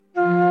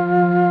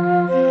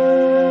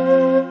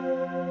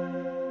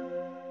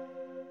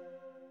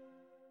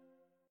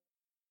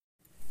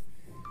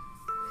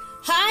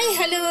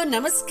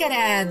ನಮಸ್ಕಾರ.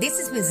 This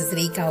is Mrs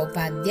ರೇಖಾ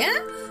ಉಪಾಧ್ಯ.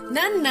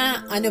 ನನ್ನ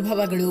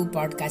ಅನುಭವಗಳು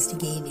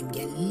ಪಾಡ್ಕಾಸ್ಟ್ಗೆ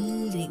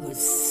ನಿಮ್ಗೆಲ್ಲರಿಗೂ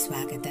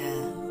ಸ್ವಾಗತ.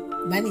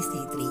 ಬನ್ನಿ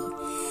ಸ್ನೇಹಿತರೆ,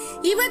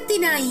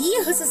 ಇವತ್ತಿನ ಈ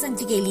ಹೊಸ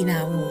ಸಂಚಿಕೆಯಲ್ಲಿ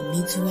ನಾವು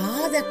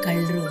ನಿಜವಾದ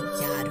ಕಳ್ಳರು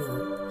ಯಾರು,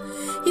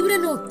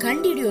 ಇವರನ್ನು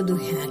ಕಂಡುಹಿಡಿಯೋದು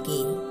ಹೇಗೆ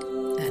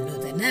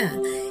ಅನ್ನೋದನ್ನ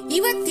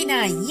ಇವತ್ತಿನ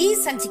ಈ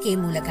ಸಂಚಿಕೆ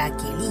ಮೂಲಕ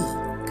ಕೇಳಿ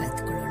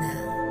ಕಲ್ತ್ಕೊಳ್ಳೋಣ.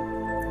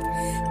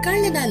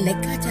 ಕಳ್ಳನ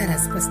ಲೆಕ್ಕಾಚಾರ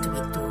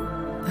ಸ್ಪಷ್ಟವಿತ್ತು.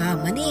 ಆ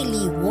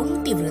ಮನೆಯಲ್ಲಿ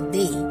ಒಂಟಿ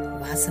ವೃದ್ಧೆ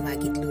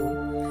ವಾಸವಾಗಿದ್ಲು.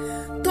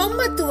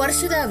 90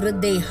 ವರ್ಷದ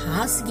ವೃದ್ಧೆ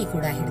ಹಾಸಿಗೆ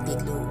ಕೂಡ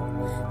ಹಿಡಿದಿದ್ಲು.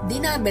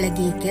 ದಿನ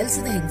ಬೆಳಗ್ಗೆ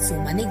ಕೆಲಸದ ಹೆಂಗಸು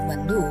ಮನೆಗೆ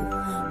ಬಂದು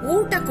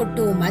ಊಟ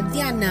ಕೊಟ್ಟು,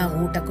 ಮಧ್ಯಾಹ್ನ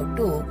ಊಟ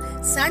ಕೊಟ್ಟು,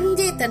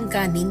 ಸಂಜೆ ತನಕ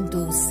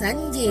ನಿಂತು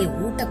ಸಂಜೆ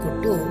ಊಟ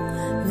ಕೊಟ್ಟು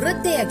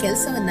ವೃದ್ಧೆಯ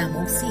ಕೆಲಸವನ್ನ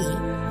ಮುಗಿಸಿ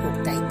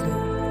ಹೋಗ್ತಾ ಇದ್ರು.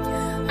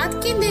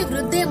 ಅದಕ್ಕಿಂತ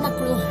ವೃದ್ಧೆಯ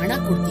ಮಕ್ಕಳು ಹಣ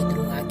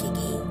ಕೊಡ್ತಿದ್ರು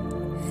ಆಕೆಗೆ.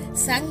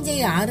 ಸಂಜೆ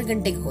 6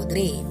 ಗಂಟೆಗೆ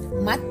ಹೋದ್ರೆ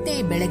ಮತ್ತೆ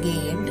ಬೆಳಗ್ಗೆ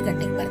 8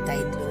 ಗಂಟೆಗೆ ಬರ್ತಾ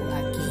ಇದ್ಲು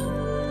ಆಕೆ.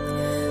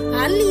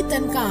 ಅಲ್ಲಿ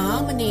ತನಕ ಆ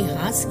ಮನೆ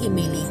ಹಾಸಿಗೆ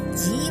ಮೇಲೆ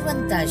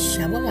ಜೀವಂತ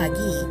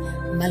ಶವವಾಗಿ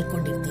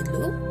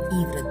ಮಲ್ಕೊಂಡಿರ್ತಿದ್ಲು ಈ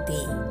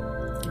ವೃದ್ಧೆ.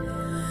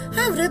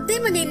 ಆ ವೃದ್ಧೆ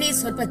ಮನೆಯಲ್ಲಿ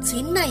ಸ್ವಲ್ಪ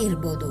ಚಿನ್ನ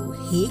ಇರ್ಬೋದು.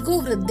 ಹೇಗೋ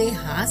ವೃದ್ಧೆ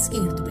ಹಾಸಿಗೆ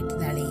ಹಿಡಿದು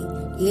ಬಿಟ್ಟಿದ್ದಾಳೆ,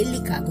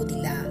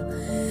 ಹೇಳ್ಲಿಕ್ಕಾಗೋದಿಲ್ಲ.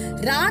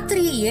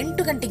 ರಾತ್ರಿ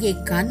 8 ಗಂಟೆಗೆ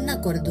ಕನ್ನ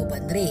ಕೊರೆದು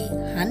ಬಂದ್ರೆ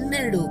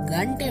 12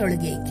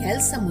 ಗಂಟೆಯೊಳಗೆ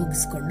ಕೆಲಸ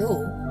ಮುಗಿಸ್ಕೊಂಡು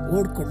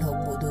ಓಡ್ಕೊಂಡು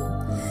ಹೋಗ್ಬೋದು.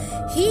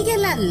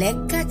 ಹೀಗೆಲ್ಲ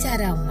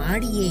ಲೆಕ್ಕಾಚಾರ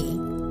ಮಾಡಿಯೇ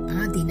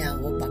ಆ ದಿನ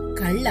ಒಬ್ಬ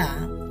ಕಳ್ಳ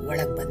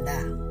ಒಳಗ್ ಬಂದ.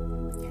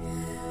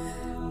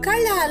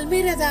 ಕಳ್ಳ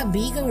ಅಲ್ಮೇರದ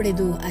ಬೀಗ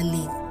ಹೊಡೆದು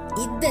ಅಲ್ಲಿ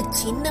ಇದ್ದ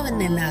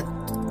ಚಿನ್ನವನ್ನೆಲ್ಲ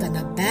ತನ್ನ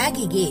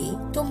ಬ್ಯಾಗಿಗೆ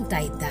ತುಂಬ್ತಾ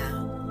ಇದ್ದ.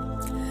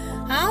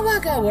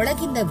 ಆವಾಗ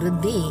ಒಳಗಿಂದ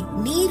ವೃದ್ಧೆ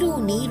ನೀರು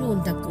ನೀರು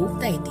ಅಂತ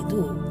ಕೂಗ್ತಾ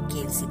ಇದ್ದಿದ್ದು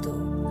ಕೇಳಿಸಿತು.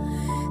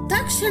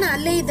 ತಕ್ಷಣ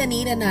ಅಲ್ಲೇ ಇದ್ದ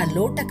ನೀರನ್ನ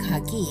ಲೋಟಕ್ಕೆ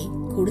ಹಾಕಿ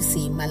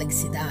ಕುಡಿಸಿ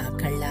ಮಲಗಿಸಿದ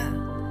ಕಳ್ಳ.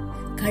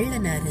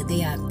 ಕಳ್ಳನ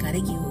ಹೃದಯ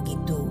ಕರಗಿ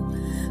ಹೋಗಿತ್ತು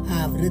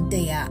ಆ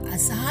ವೃದ್ಧೆಯ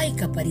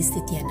ಅಸಹಾಯಕ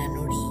ಪರಿಸ್ಥಿತಿಯನ್ನ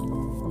ನೋಡಿ.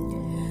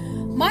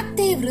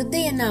 ಮತ್ತೆ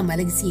ವೃದ್ಧೆಯನ್ನ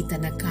ಮಲಗಿಸಿ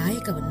ತನ್ನ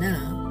ಕಾಯಕವನ್ನ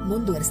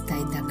ಮುಂದುವರಿಸ್ತಾ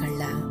ಇದ್ದ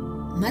ಕಳ್ಳ.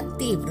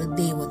 ಮತ್ತೆ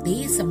ವೃದ್ಧೆ ಒಂದೇ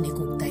ಸಮನೆ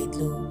ಕೂಗ್ತಾ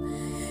ಇದ್ಲು.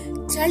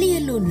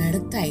 ಚಳಿಯಲ್ಲೂ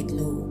ನಡುತ್ತಾ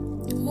ಇದ್ಲು.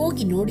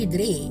 ಹೋಗಿ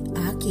ನೋಡಿದ್ರೆ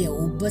ಆಕೆಯ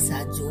ಉಬ್ಬಸ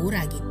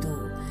ಜೋರಾಗಿತ್ತು.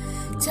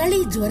 ಚಳಿ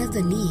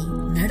ಜ್ವರದಲ್ಲಿ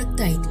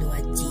ನಡುತ್ತಾ ಇದ್ಲು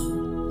ಅಜ್ಜಿ.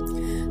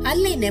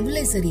 ಅಲ್ಲೇ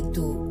ನೆಬುಲೈಸರ್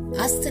ಇತ್ತು,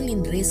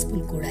 ಅಸ್ತಲಿನ್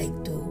ರೇಸ್ಪುಲ್ ಕೂಡ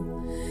ಇತ್ತು.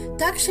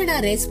 ತಕ್ಷಣ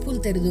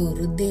ರೇಸ್ಪುಲ್ ತೆರೆದು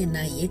ವೃದ್ಧೆಯನ್ನ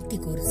ಎತ್ತಿ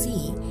ಕೂರಿಸಿ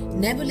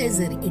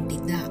ನೆಬುಲೈಸರ್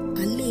ಇಟ್ಟಿದ್ದ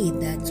ಅಲ್ಲೇ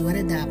ಇದ್ದ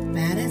ಜ್ವರದ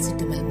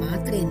ಪ್ಯಾರಾಸಿಟಮಲ್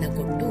ಮಾತ್ರೆಯನ್ನ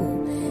ಕೊಟ್ಟು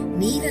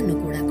ನೀರನ್ನು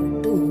ಕೂಡ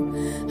ಕೊಟ್ಟು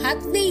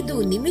 15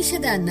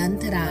 ನಿಮಿಷದ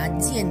ನಂತರ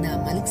ಅಜ್ಜಿಯನ್ನ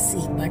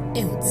ಮಲಗಿಸಿ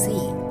ಬಟ್ಟೆ ಹೊದಿಸಿ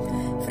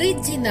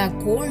ಫ್ರಿಡ್ಜ್ ಇಂದ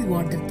ಕೋಲ್ಡ್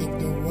ವಾಟರ್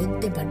ತೆಗೆದು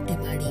ಒದ್ದೆ ಬಟ್ಟೆ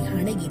ಮಾಡಿ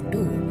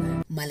ಹಣೆಗಿಟ್ಟು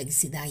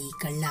ಮಲಗಿಸಿದ ಈ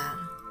ಕಳ್ಳ.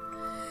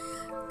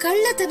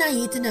 ಕಳ್ಳತನ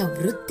ಈತನ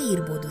ವೃತ್ತಿ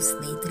ಇರ್ಬೋದು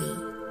ಸ್ನೇಹಿತರೆ,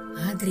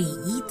 ಆದ್ರೆ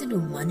ಈತನು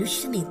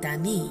ಮನುಷ್ಯನೇ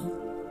ತಾನೇ.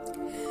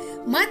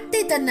 ಮತ್ತೆ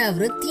ತನ್ನ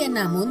ವೃತ್ತಿಯನ್ನ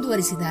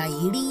ಮುಂದುವರಿಸಿದ.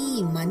 ಇಡೀ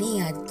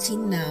ಮನೆಯ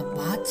ಚಿನ್ನ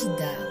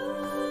ಬಾಚಿದ್ದ.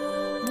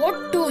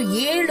 ಒಟ್ಟು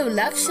 7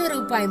 ಲಕ್ಷ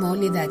ರೂಪಾಯಿ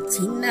ಮೌಲ್ಯದ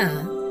ಚಿನ್ನ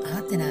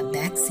ಆತನ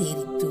ಬ್ಯಾಗ್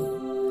ಸೇರಿತ್ತು.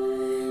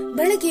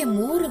 ಬೆಳಗ್ಗೆ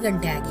 3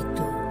 ಗಂಟೆ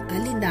ಆಗಿತ್ತು.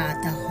 ಅಲ್ಲಿಂದ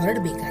ಆತ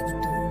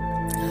ಹೊರಡಬೇಕಾಗಿತ್ತು.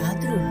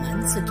 ಆದ್ರೂ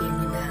ಮನಸ್ಸು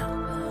ಕೇಳಲಿಲ್ಲ.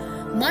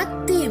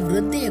 ಮತ್ತೆ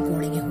ವೃದ್ಧೆಯ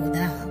ಕೋಣೆಗೆ ಹೋದ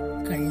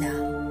ಕಳ್ಳ.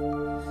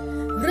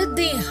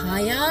 ವೃದ್ಧೆ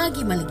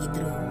ಹಾಯಾಗಿ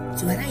ಮಲಗಿದ್ರು.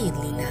 ಜ್ವರ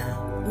ಇರ್ಲಿಲ್ಲ,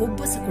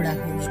 ಉಬ್ಬಸ ಕೂಡ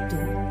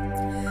ಹೋಗಿತ್ತು.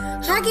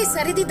 ಹಾಗೆ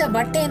ಸರಿದಿದ್ದ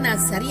ಬಟ್ಟೆಯನ್ನ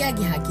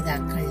ಸರಿಯಾಗಿ ಹಾಕಿದ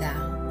ಕಳ್ಳ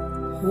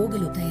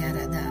ಹೋಗಲು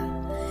ತಯಾರಾದ.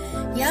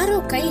 ಯಾರೋ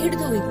ಕೈ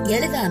ಹಿಡಿದು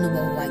ಎಳೆದ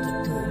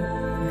ಅನುಭವವಾಗಿತ್ತು.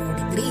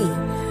 ನೋಡಿದ್ರೆ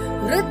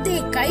ವೃದ್ಧೆ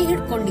ಕೈ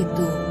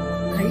ಹಿಡ್ಕೊಂಡಿದ್ದು.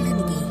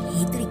 ಕಳ್ಳನಿಗೆ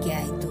ಹೆದರಿಕೆ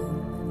ಆಯಿತು.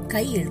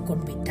 ಕೈ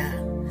ಹಿಡ್ಕೊಂಡ್ಬಿಟ್ಟ.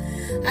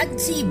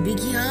 ಅಜ್ಜಿ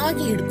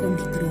ಬಿಗಿಯಾಗಿ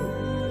ಹಿಡ್ಕೊಂಡಿದ್ರು.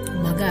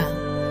 ಮಗ,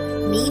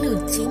 ನೀನು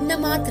ಚಿನ್ನ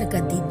ಮಾತ್ರ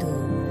ಕದ್ದಿದ್ದು.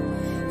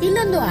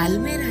 ಇನ್ನೊಂದು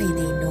ಅಲ್ಮೇರಾ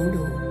ಇದೆ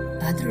ನೋಡು,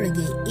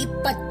 ಅದರೊಳಗೆ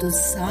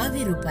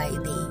 20,000 ರೂಪಾಯಿ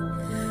ಇದೆ.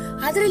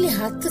 ಅದರಲ್ಲಿ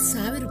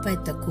 10,000 ರೂಪಾಯಿ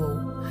ತಕೋ.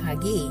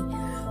 ಹಾಗೆ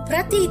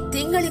ಪ್ರತಿ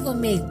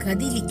ತಿಂಗಳಿಗೊಮ್ಮೆ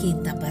ಕದೀಲಿಕ್ಕೆ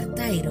ಅಂತ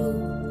ಬರ್ತಾ ಇರೋ.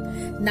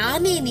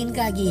 ನಾನೇ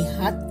ನಿನ್ಗಾಗಿ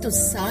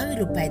 10,000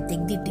 ರೂಪಾಯಿ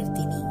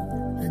ತೆಗೆದಿಟ್ಟಿರ್ತೀನಿ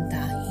ಅಂತ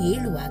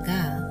ಹೇಳುವಾಗ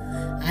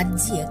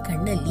ಅಜ್ಜಿಯ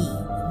ಕಣ್ಣಲ್ಲಿ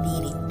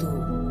ನೀರಿತ್ತು.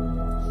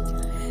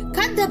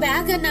 ಕದ್ದ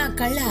ಬ್ಯಾಗನ್ನ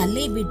ಕಳ್ಳ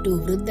ಅಲ್ಲೇ ಬಿಟ್ಟು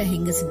ವೃದ್ಧ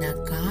ಹೆಂಗಸಿನ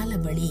ಕಾಲ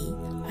ಬಳಿ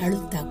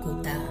ಅಳುತ್ತಾ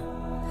ಕೂತ.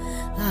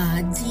 ಆ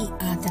ಅಜ್ಜಿ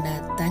ಆತನ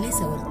ತಲೆ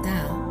ಸವರ್ತಾ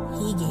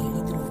ಹೀಗೆ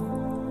ಹೇಳಿದ್ರು,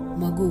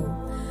 ಮಗು,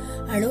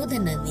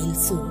 ಅಳೋದನ್ನ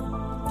ನಿಲ್ಸು.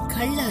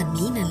 ಕಳ್ಳ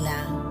ನೀನಲ್ಲ.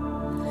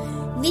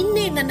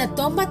 ನಿನ್ನೆ ನನ್ನ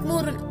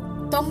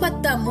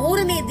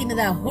 93ನೇ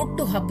ದಿನದ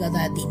ಹುಟ್ಟು ಹಬ್ಬದ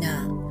ದಿನ.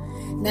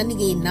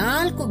 ನನಗೆ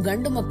 4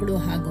 ಗಂಡು ಮಕ್ಕಳು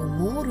ಹಾಗೂ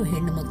 3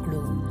 ಹೆಣ್ಣು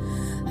ಮಕ್ಕಳು.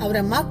 ಅವರ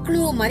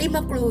ಮಕ್ಕಳು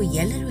ಮರಿಮಕ್ಕಳು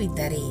ಎಲ್ಲರೂ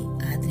ಇದ್ದಾರೆ.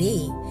 ಆದ್ರೆ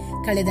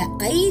ಕಳೆದ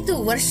 5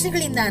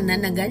 ವರ್ಷಗಳಿಂದ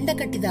ನನ್ನ ಗಂಡ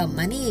ಕಟ್ಟಿದ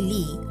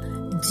ಮನೆಯಲ್ಲಿ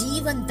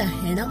ಜೀವಂತ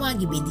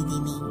ಹೆಣವಾಗಿ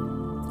ಬಿದ್ದಿದ್ದೀನಿ.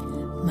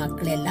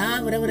 ಮಕ್ಕಳೆಲ್ಲ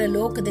ಅವರವರ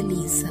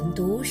ಲೋಕದಲ್ಲಿ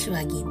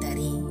ಸಂತೋಷವಾಗಿ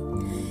ಇದ್ದಾರೆ.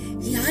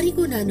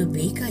 ಯಾರಿಗೂ ನಾನು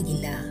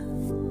ಬೇಕಾಗಿಲ್ಲ.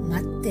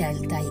 ಮತ್ತೆ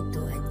ಅಳ್ತಾ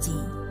ಇತ್ತು ಅಜ್ಜಿ.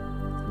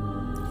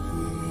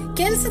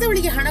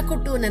 ಕೆಲಸದವಳಿಗೆ ಹಣ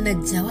ಕೊಟ್ಟು ನನ್ನ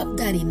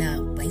ಜವಾಬ್ದಾರಿನ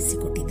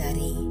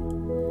ವಹಿಸಿಕೊಟ್ಟಿದ್ದಾರೆ.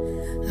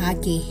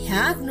 ಆಕೆ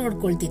ಹ್ಯಾಗ್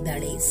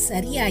ನೋಡ್ಕೊಳ್ತಿದ್ದಾಳೆ,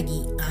 ಸರಿಯಾಗಿ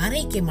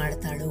ಆರೈಕೆ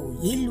ಮಾಡ್ತಾಳೋ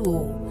ಇಲ್ವೋ,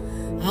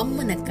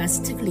 ಅಮ್ಮನ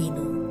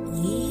ಕಷ್ಟಗಳೇನು,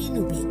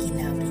 ಏನು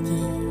ಬೇಕಿಲ್ಲ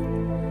ಅವರಿಗೆ.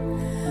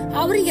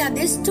 ಅವರಿಗೆ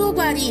ಅದೆಷ್ಟೋ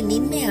ಬಾರಿ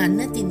ನಿನ್ನೆ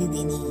ಅನ್ನ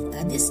ತಿಂದಿದ್ದೀನಿ,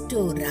 ಅದೆಷ್ಟೋ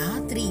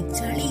ರಾತ್ರಿ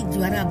ಚಳಿ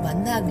ಜ್ವರ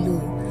ಬಂದಾಗ್ಲೂ,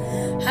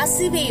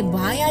 ಹಸಿವೆ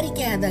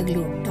ಬಾಯಾರಿಕೆ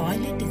ಆದಾಗ್ಲೂ,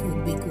 ಟಾಯ್ಲೆಟ್ಗೆ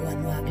ಹೋಗ್ಬೇಕು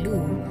ಅನ್ನುವಾಗ್ಲೂ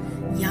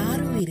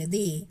ಯಾರೂ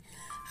ಇರದೆ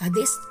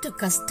ಅದೆಷ್ಟು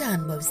ಕಷ್ಟ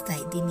ಅನುಭವಿಸ್ತಾ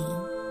ಇದ್ದೀನಿ.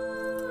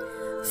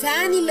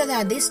 ಫ್ಯಾನ್ ಇಲ್ಲದ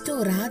ಅದೆಷ್ಟೋ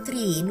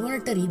ರಾತ್ರಿ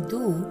ಇನ್ವರ್ಟರ್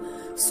ಇದ್ದು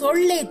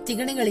ಸೊಳ್ಳೆ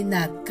ತಿಗಣೆಗಳಿಂದ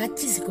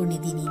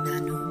ಕಚ್ಚಿಸಿಕೊಂಡಿದ್ದೀನಿ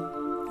ನಾನು.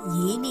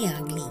 ಏನೇ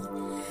ಆಗ್ಲಿ,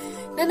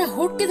 ನನ್ನ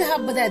ಹುಟ್ಟಿದ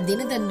ಹಬ್ಬದ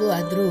ದಿನದಂದು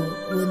ಆದ್ರೂ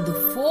ಒಂದು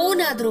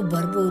ಫೋನ್ ಆದ್ರೂ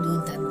ಬರ್ಬೋದು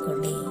ಅಂತ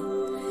ಅನ್ಕೊಂಡೆ.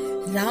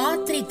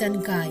 ರಾತ್ರಿ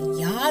ತನಕ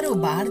ಯಾರು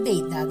ಬಾರದೆ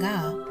ಇದ್ದಾಗ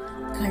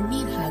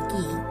ಕಣ್ಣೀರ್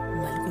ಹಾಕಿ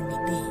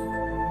ಮಲ್ಕೊಂಡಿದ್ದೆ.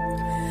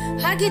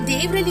 ಹಾಗೆ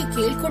ದೇವರಲ್ಲಿ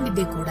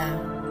ಕೇಳ್ಕೊಂಡಿದ್ದೆ ಕೂಡ,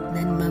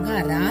 ನನ್ ಮಗ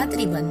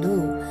ರಾತ್ರಿ ಬಂದು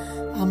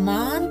ಅಮ್ಮ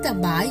ಅಂತ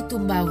ಬಾಯಿ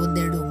ತುಂಬಾ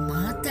ಒಂದೆರಡು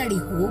ಮಾತಾಡಿ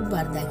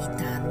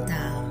ಹೋಗ್ಬಾರ್ದಾಗಿತ್ತ ಅಂತ.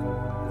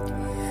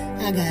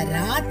 ಆಗ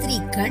ರಾತ್ರಿ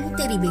ಕಣ್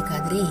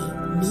ತೆರಿಬೇಕಾದ್ರೆ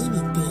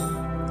ನೀನಿದ್ದೆ.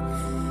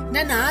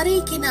 ನನ್ನ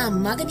ಆರೈಕೆನ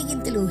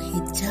ಮಗನಿಗಿಂತಲೂ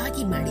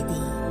ಹೆಚ್ಚಾಗಿ ಮಾಡಿದೆ.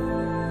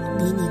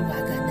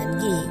 ನೀನಿರುವಾಗ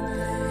ನನಗೆ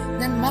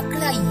ನನ್ನ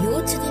ಮಕ್ಕಳ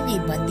ಯೋಚನೆನೇ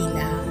ಬಂದಿಲ್ಲ.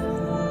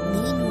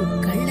 ನೀನು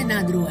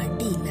ಕಳ್ಳನಾದ್ರೂ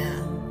ಅಡ್ಡಿ ಇಲ್ಲ.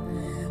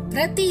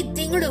 ಪ್ರತಿ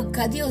ತಿಂಗಳು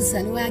ಕದಿಯೋ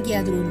ಸಲುವಾಗಿ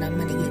ಆದ್ರೂ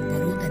ನಮ್ಮನೆಗೆ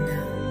ಬರೋದನ್ನ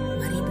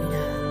ಮರಿಬೇಡ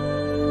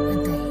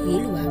ಅಂತ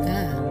ಹೇಳುವಾಗ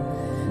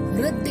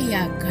ವೃದ್ಧೆಯ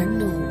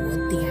ಕಣ್ಣು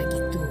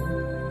ಒದ್ದೆಯಾಗಿತ್ತು,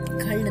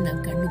 ಕಳ್ಳನ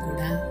ಕಣ್ಣು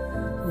ಕೂಡ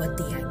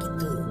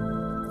ಒದ್ದೆಯಾಗಿತ್ತು.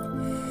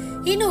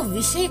 ಇನ್ನು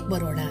ವಿಷಯಕ್ಕೆ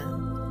ಬರೋಣ.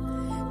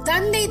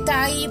 ತಂದೆ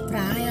ತಾಯಿ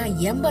ಪ್ರಾಯ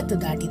 80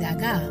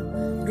 ದಾಟಿದಾಗ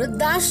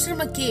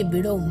ವೃದ್ಧಾಶ್ರಮಕ್ಕೆ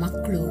ಬಿಡೋ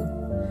ಮಕ್ಕಳು,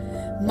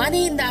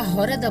 ಮನೆಯಿಂದ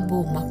ಹೊರದಬ್ಬೋ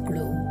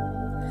ಮಕ್ಕಳು,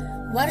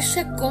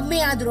 ವರ್ಷಕ್ಕೊಮ್ಮೆ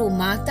ಆದ್ರೂ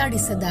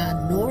ಮಾತಾಡಿಸದ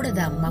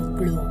ನೋಡದ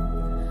ಮಕ್ಕಳು,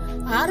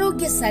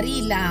 ಆರೋಗ್ಯ ಸರಿ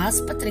ಇಲ್ಲ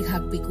ಆಸ್ಪತ್ರೆಗೆ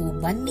ಹಾಕ್ಬೇಕು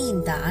ಬನ್ನಿ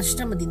ಅಂತ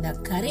ಆಶ್ರಮದಿಂದ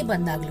ಕರೆ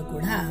ಬಂದಾಗ್ಲೂ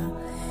ಕೂಡ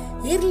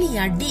ಇರ್ಲಿ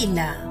ಅಡ್ಡಿ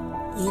ಇಲ್ಲ,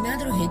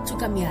 ಏನಾದ್ರೂ ಹೆಚ್ಚು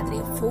ಕಮ್ಮಿ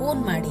ಆದ್ರೆ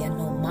ಫೋನ್ ಮಾಡಿ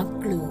ಅನ್ನೋ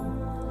ಮಕ್ಕಳು,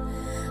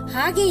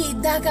 ಹಾಗೆ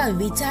ಇದ್ದಾಗ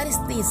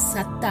ವಿಚಾರಿಸದೆ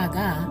ಸತ್ತಾಗ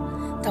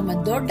ತಮ್ಮ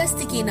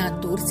ದೊಡ್ಡಸ್ತಿಕೆನ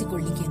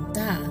ತೋರಿಸಿಕೊಳ್ಳಿಕ್ಕೆ ಅಂತ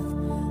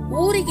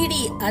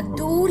ಊರಿಗಿಡೀ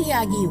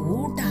ಅದ್ದೂರಿಯಾಗಿ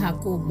ಊಟ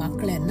ಹಾಕೋ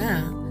ಮಕ್ಕಳನ್ನ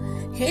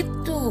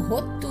ಹೆತ್ತು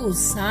ಹೊತ್ತು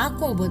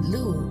ಸಾಕೋ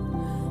ಬದಲು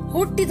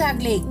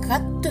ಹುಟ್ಟಿದಾಗ್ಲೇ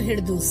ಕತ್ತು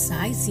ಹಿಡಿದು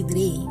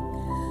ಸಾಯಿಸಿದ್ರೆ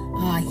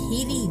ಆ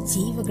ಹಿರಿ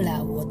ಜೀವಗಳ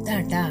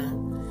ಒದ್ದಾಟ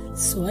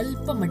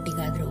ಸ್ವಲ್ಪ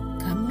ಮಟ್ಟಿಗಾದ್ರೂ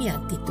ಕಮ್ಮಿ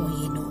ಆಗ್ತಿತ್ತೋ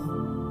ಏನೋ.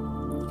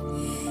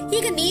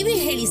 ಈಗ ನೀವೇ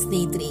ಹೇಳಿ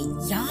ಸ್ನೇಹಿತರೆ,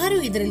 ಯಾರು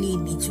ಇದರಲ್ಲಿ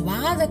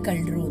ನಿಜವಾದ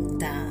ಕಳ್ಳರು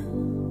ಅಂತ?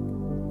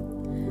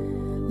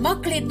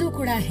 ಮಕ್ಕಳೆದ್ದು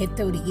ಕೂಡ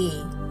ಹೆತ್ತವರಿಗೆ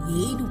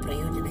ಏನು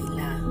ಪ್ರಯೋಜನ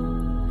ಇಲ್ಲ.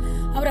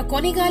 ಅವರ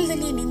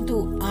ಕೊನೆಗಾಲದಲ್ಲಿ ನಿಂತು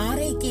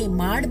ಆರೈಕೆ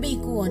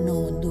ಮಾಡಬೇಕು ಅನ್ನೋ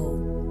ಒಂದು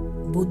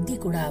ಬುದ್ಧಿ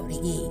ಕೂಡ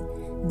ಅವರಿಗೆ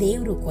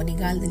ದೇವರು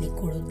ಕೊನೆಗಾಲದಲ್ಲಿ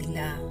ಕೊಡೋದಿಲ್ಲ.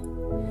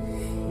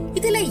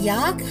 ಇದೆಲ್ಲ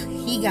ಯಾಕೆ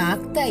ಹೀಗೆ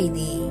ಆಗ್ತಾ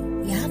ಇದೆ,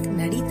 ಯಾಕೆ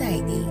ನಡೀತಾ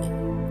ಇದೆ,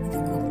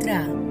 ಇದಕ್ಕೆ ಉತ್ತರ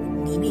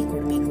ನೀವೇ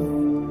ಕೊಡ್ಬೇಕು.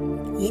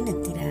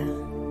 ಏನಂತೀರಾ?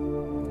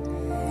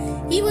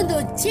 ಈ ಒಂದು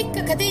ಚಿಕ್ಕ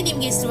ಕಥೆ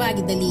ನಿಮ್ಗೆ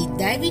ಇಷ್ಟವಾಗಿದ್ದಲ್ಲಿ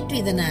ದಯವಿಟ್ಟು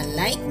ಇದನ್ನ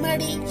ಲೈಕ್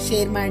ಮಾಡಿ,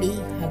 ಶೇರ್ ಮಾಡಿ,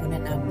 ಹಾಗೂ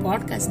ನನ್ನ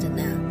ಪಾಡ್ಕಾಸ್ಟ್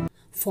ಅನ್ನ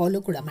ಫಾಲೋ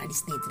ಕೂಡ ಮಾಡಿ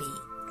ಸ್ನೇಹಿತರೆ.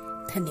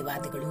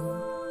 ಧನ್ಯವಾದಗಳು.